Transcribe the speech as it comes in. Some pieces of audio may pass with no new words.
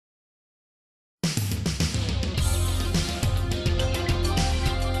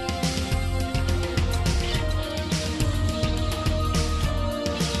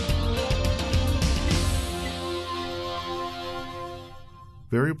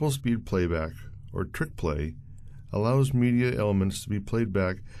Variable speed playback, or trick play, allows media elements to be played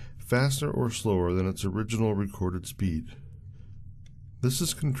back faster or slower than its original recorded speed. This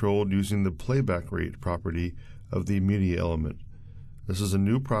is controlled using the playback rate property of the media element. This is a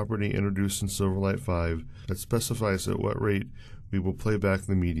new property introduced in Silverlight 5 that specifies at what rate we will play back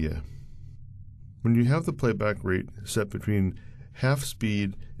the media. When you have the playback rate set between half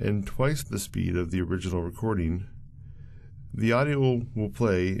speed and twice the speed of the original recording, the audio will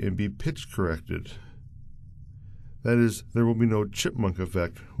play and be pitch corrected. That is, there will be no chipmunk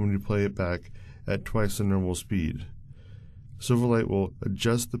effect when you play it back at twice the normal speed. Silverlight will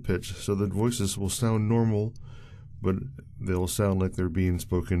adjust the pitch so that voices will sound normal, but they'll sound like they're being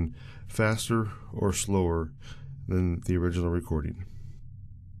spoken faster or slower than the original recording.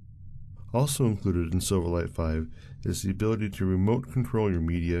 Also included in Silverlight 5 is the ability to remote control your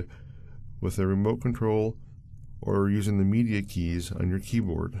media with a remote control or using the media keys on your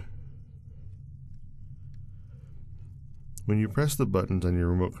keyboard. When you press the buttons on your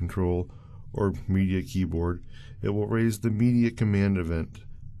remote control or media keyboard, it will raise the media command event,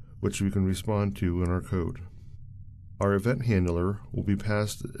 which we can respond to in our code. Our event handler will be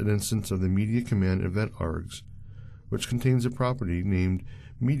passed an instance of the media command event args, which contains a property named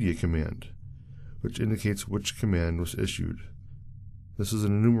media command, which indicates which command was issued. This is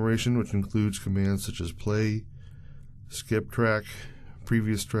an enumeration which includes commands such as play, skip track,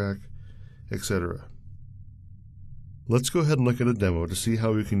 previous track, etc. Let's go ahead and look at a demo to see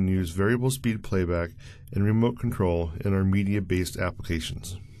how we can use variable speed playback and remote control in our media-based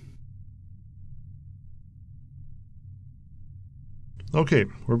applications. Okay,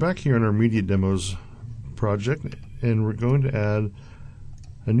 we're back here in our media demos project, and we're going to add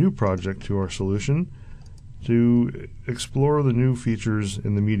a new project to our solution to explore the new features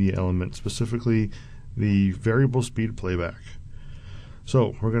in the media element, specifically the variable speed playback.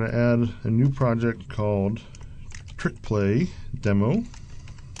 So we're going to add a new project called Trick Play Demo.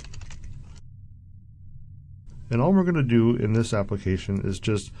 And all we're going to do in this application is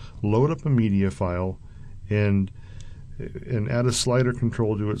just load up a media file and add a slider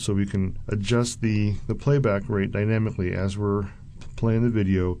control to it so we can adjust the playback rate dynamically as we're playing the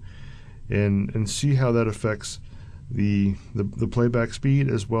video and see how that affects the playback speed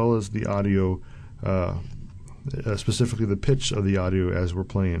as well as the audio, specifically the pitch of the audio as we're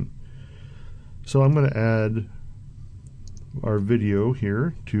playing. So I'm going to add our video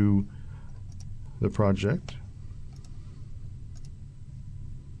here to the project.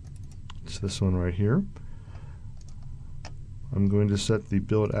 It's this one right here. I'm going to set the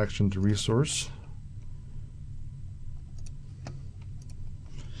build action to resource.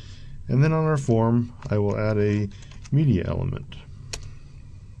 And then on our form, I will add a media element.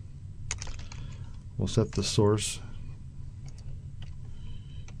 We'll set the source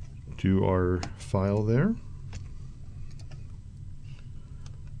to our file there.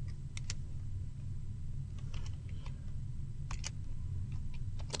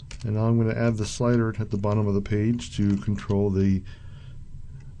 And now I'm going to add the slider at the bottom of the page to control the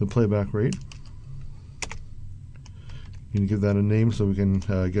playback rate. You can give that a name so we can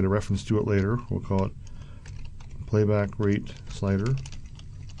get a reference to it later. We'll call it playback rate slider.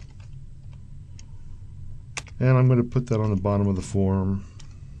 And I'm going to put that on the bottom of the form.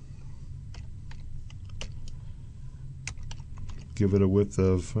 Give it a width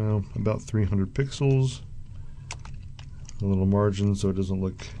of about 300 pixels. A little margin so it doesn't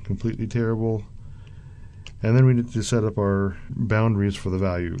look completely terrible. And then we need to set up our boundaries for the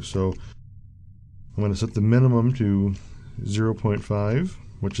value. So I'm going to set the minimum to 0.5,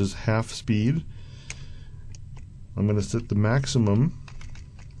 which is half speed. I'm going to set the maximum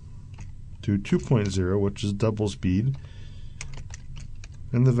to 2.0, which is double speed.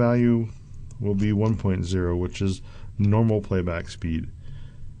 And the value will be 1.0, which is normal playback speed.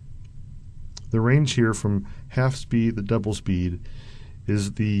 The range here from half speed to double speed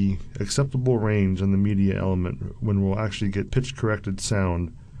is the acceptable range in the media element when we'll actually get pitch corrected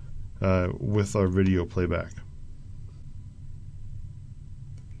sound with our video playback.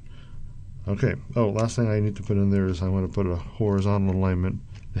 Okay, last thing I need to put in there is I want to put a horizontal alignment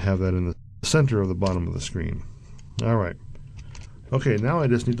to have that in the center of the bottom of the screen. Alright. Okay, now I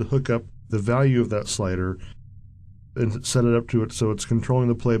just need to hook up the value of that slider and set it up to it so it's controlling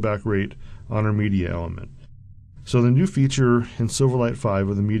the playback rate on our media element. So the new feature in Silverlight 5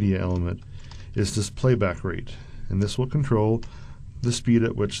 of the media element is this playback rate, and this will control the speed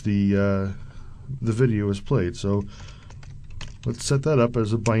at which the video is played. So let's set that up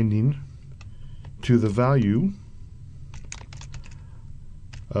as a binding to the value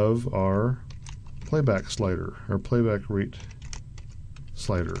of our playback slider, our playback rate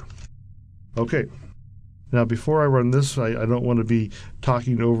slider. Okay. Now before I run this, I don't want to be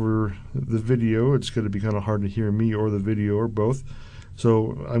talking over the video. It's going to be kind of hard to hear me or the video or both.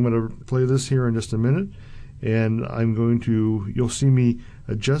 So I'm going to play this here in just a minute, and you'll see me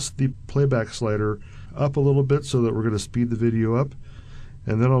adjust the playback slider up a little bit so that we're going to speed the video up,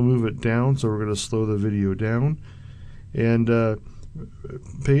 and then I'll move it down so we're going to slow the video down. And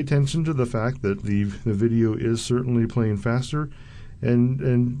pay attention to the fact that the video is certainly playing faster,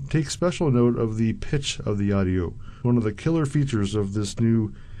 and take special note of the pitch of the audio. One of the killer features of this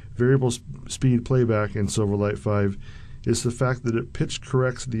new variable speed playback in Silverlight 5 is the fact that it pitch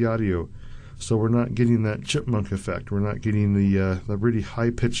corrects the audio. So we're not getting that chipmunk effect. We're not getting the really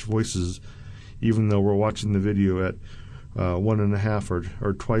high-pitched voices, even though we're watching the video at 1.5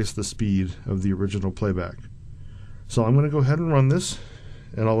 or twice the speed of the original playback. So I'm going to go ahead and run this,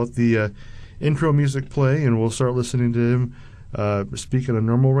 and I'll let the intro music play, and we'll start listening to him speak at a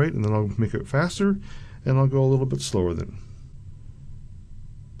normal rate, and then I'll make it faster, and I'll go a little bit slower then.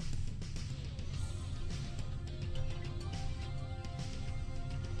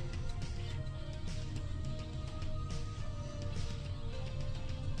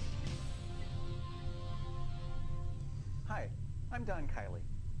 Hi, I'm Don Kiley,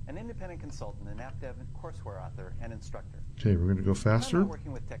 an independent consultant and app dev courseware author and instructor. Okay, we're going to go faster. I'm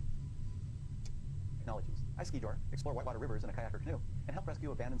working with technologies. I ski door, explore whitewater rivers in a kayak or canoe, and help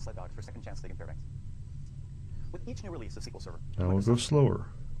rescue abandoned sled dogs for second chance dig in Fairbanks. With each new release of SQL Server, now we'll go slower.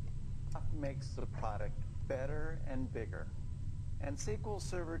 Makes the product better and bigger, and SQL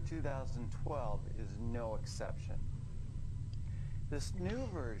Server 2012 is no exception. This new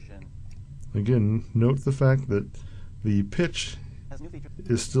version, again, note the fact that the pitch has new features,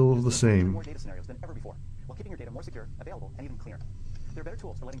 is still the same. More data scenarios than ever before, while keeping your data more secure, available, and even cleaner. There are better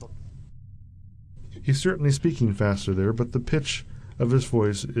tools for letting go. He's certainly speaking faster there, but the pitch of his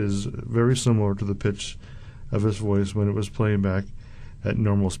voice is very similar to the pitch of his voice when it was playing back at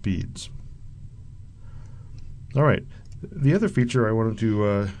normal speeds. All right, the other feature I wanted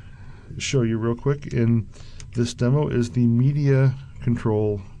to show you real quick in this demo is the media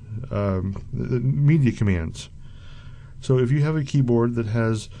control, the media commands. So if you have a keyboard that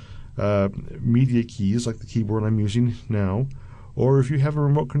has media keys, like the keyboard I'm using now, or if you have a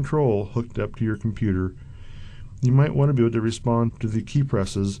remote control hooked up to your computer, you might want to be able to respond to the key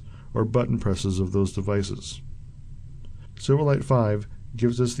presses or button presses of those devices. Silverlight 5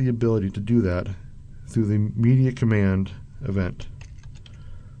 gives us the ability to do that through the media command event.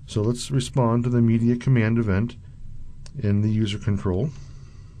 So let's respond to the media command event in the user control.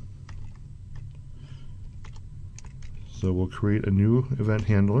 So we'll create a new event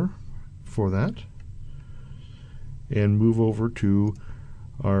handler for that and move over to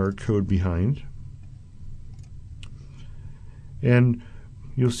our code behind. And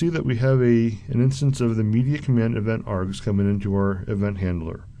you'll see that we have an instance of the media command event args coming into our event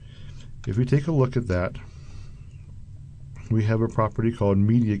handler. If we take a look at that, we have a property called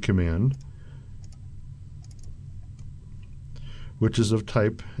media command, which is of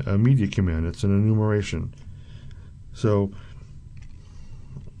type media command. It's an enumeration. So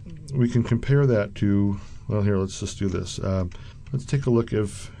we can compare that to, well, here, let's just do this. Let's take a look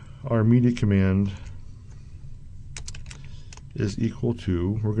if our media command is equal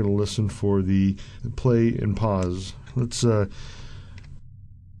to, we're going to listen for the play and pause. Let's, we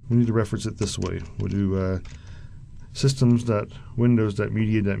need to reference it this way. We'll do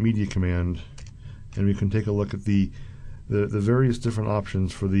systems.windows.media.media command, and we can take a look at the various different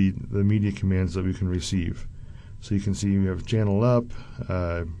options for the media commands that we can receive. So you can see we have channel up,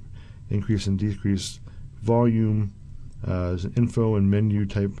 increase and decrease volume, there's an info and menu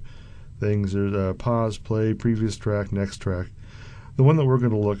type things. There's pause, play, previous track, next track. The one that we're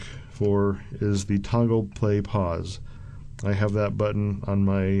going to look for is the toggle play pause. I have that button on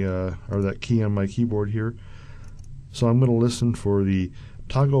my, or that key on my keyboard here. So I'm going to listen for the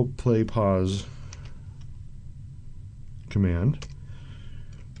toggle play pause command.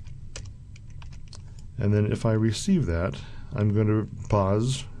 And then if I receive that, I'm going to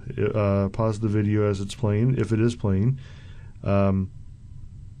pause the video as it's playing, if it is playing,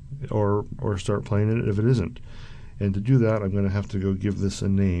 or start playing it if it isn't. And to do that, I'm going to have to go give this a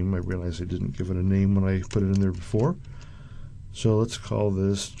name. I realize I didn't give it a name when I put it in there before. So let's call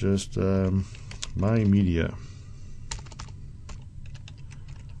this just My Media.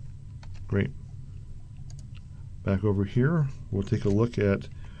 Great. Back over here, we'll take a look at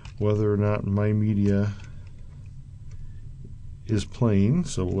whether or not My Media is playing.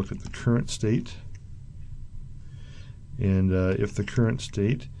 So we'll look at the current state. And if the current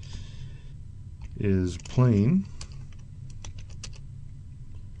state is playing,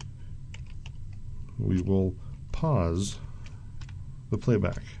 we will pause the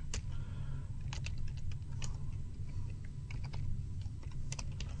playback.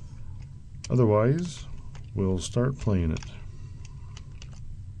 Otherwise, we'll start playing it.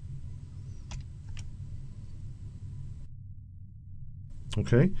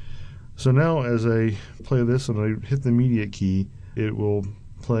 Okay, so now as I play this and I hit the media key, it will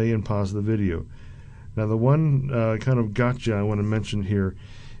play and pause the video. Now the one kind of gotcha I want to mention here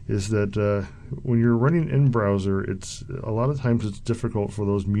is that when you're running in browser, it's a lot of times it's difficult for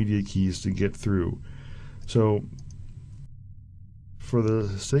those media keys to get through. So for the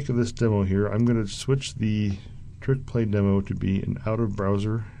sake of this demo here, I'm going to switch the Trick Play demo to be an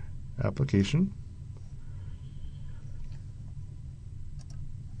out-of-browser application.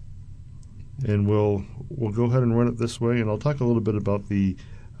 And we'll go ahead and run it this way, and I'll talk a little bit about the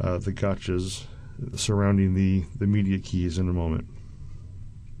gotchas surrounding the media keys in a moment.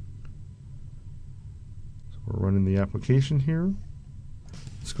 So we're running the application here.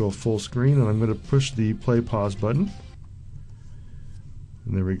 Let's go full screen, and I'm going to push the play pause button.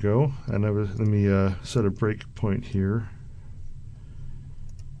 And there we go. And let me set a break point here.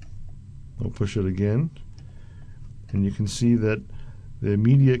 I'll push it again, and you can see that the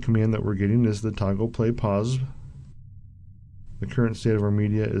immediate command that we're getting is the toggle play pause. The current state of our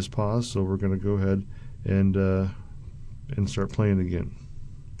media is paused, so we're going to go ahead and start playing again.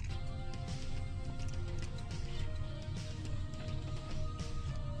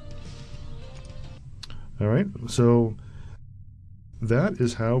 All right, so that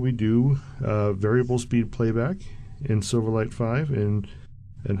is how we do variable speed playback in Silverlight 5, and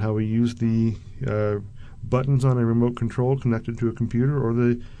how we use the buttons on a remote control connected to a computer, or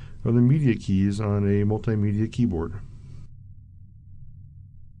the media keys on a multimedia keyboard.